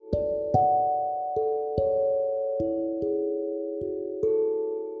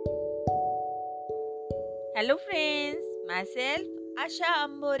Hello friends, myself Asha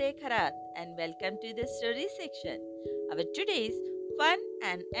Ambore Kharat and welcome to the story section. Our today's fun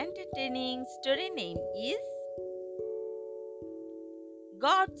and entertaining story name is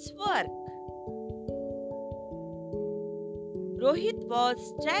God's Work. Rohit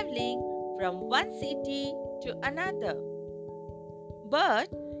was traveling from one city to another, but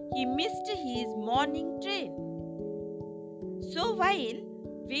he missed his morning train. So while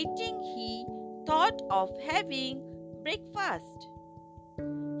waiting, he thought of having breakfast.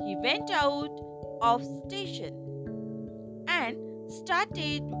 He went out of station and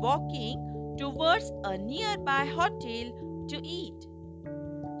started walking towards a nearby hotel to eat.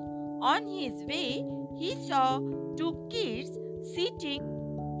 On his way, he saw two kids sitting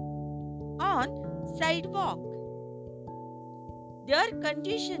on sidewalk. Their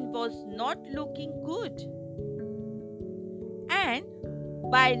condition was not looking good, and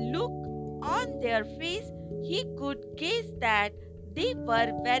by look on their face, he could guess that they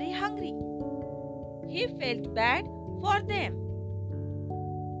were very hungry. He felt bad for them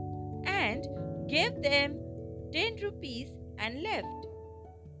and gave them 10 rupees and left.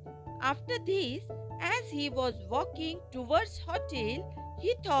 After this, as he was walking towards hotel,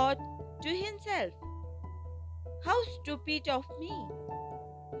 he thought to himself, "How stupid of me!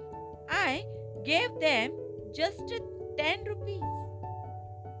 I gave them just 10 rupees.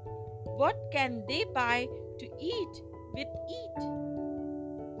 What can they buy to eat with it?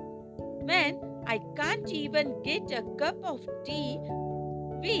 When I can't even get a cup of tea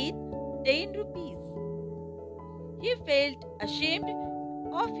with 10 rupees." He felt ashamed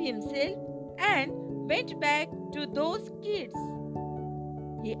of himself and went back to those kids.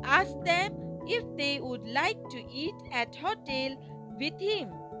 He asked them if they would like to eat at hotel with him.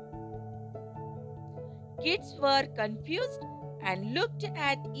 Kids were confused and looked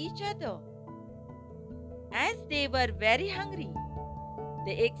at each other. As they were very hungry,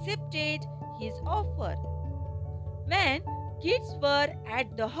 they accepted his offer. When kids were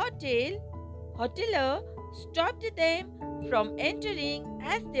at the hotel, hotelier stopped them from entering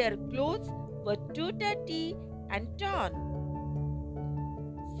as their clothes were too dirty and torn.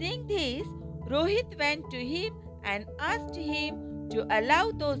 Seeing this, Rohit went to him and asked him to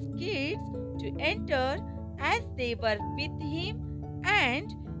allow those kids to enter as they were with him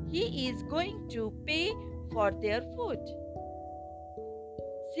and he is going to pay for their food.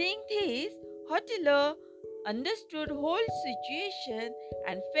 Seeing this, hotelier understood whole situation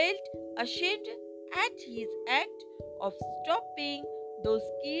and felt ashamed at his act of stopping those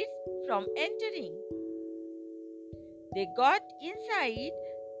kids from entering. They got inside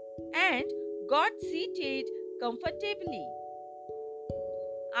and got seated comfortably.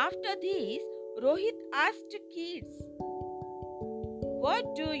 After this, Rohit asked kids, "What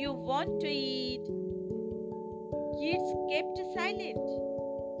do you want to eat?" Kids kept silent.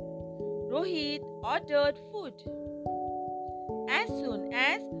 Rohit ordered food. As soon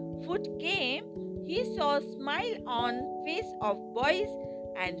as food came, he saw a smile on face of boys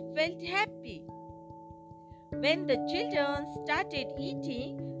and felt happy. When the children started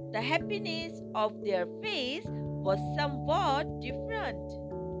eating, the happiness of their face was somewhat different.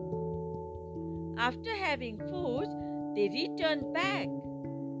 After having food, they returned back.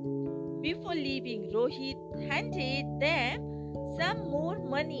 Before leaving, Rohit handed them some more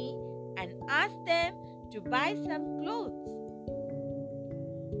money and asked them to buy some clothes.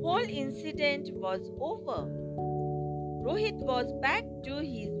 Whole incident was over. Rohit was back to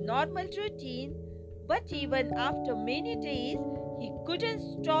his normal routine, but even after many days, he couldn't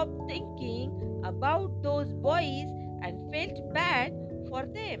stop thinking about those boys and felt bad for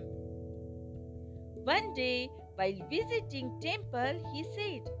them. One day, while visiting temple, he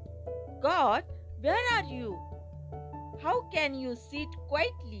said, "God, where are you? How can you sit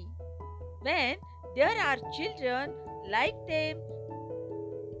quietly when there are children like them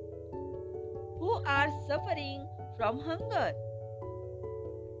who are suffering from hunger?"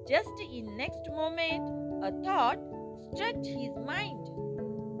 Just in next moment, a thought struck his mind.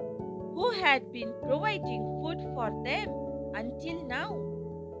 Who had been providing food for them until now?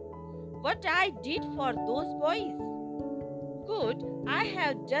 What I did for those boys? Could I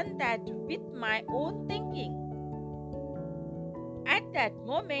have done that with my own thinking? At that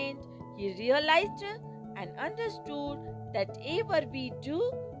moment, he realized and understood that whatever we do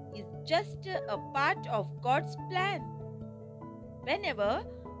is just a part of God's plan. Whenever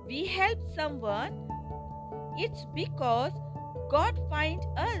we help someone, it's because God finds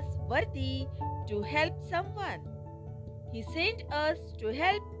us worthy to help someone. He sent us to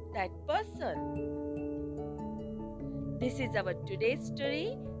help that person. This is our today's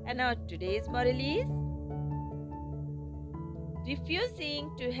story and our today's moral is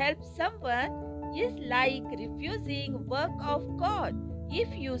Refusing to help someone is like refusing work of God.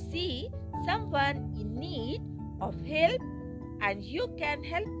 If you see someone in need of help and you can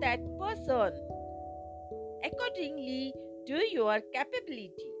help that person accordingly to your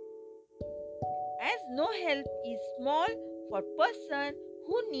capability, as no help is small for person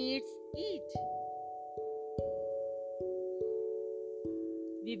who needs it.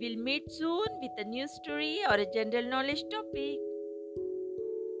 We will meet soon with a new story or a general knowledge topic.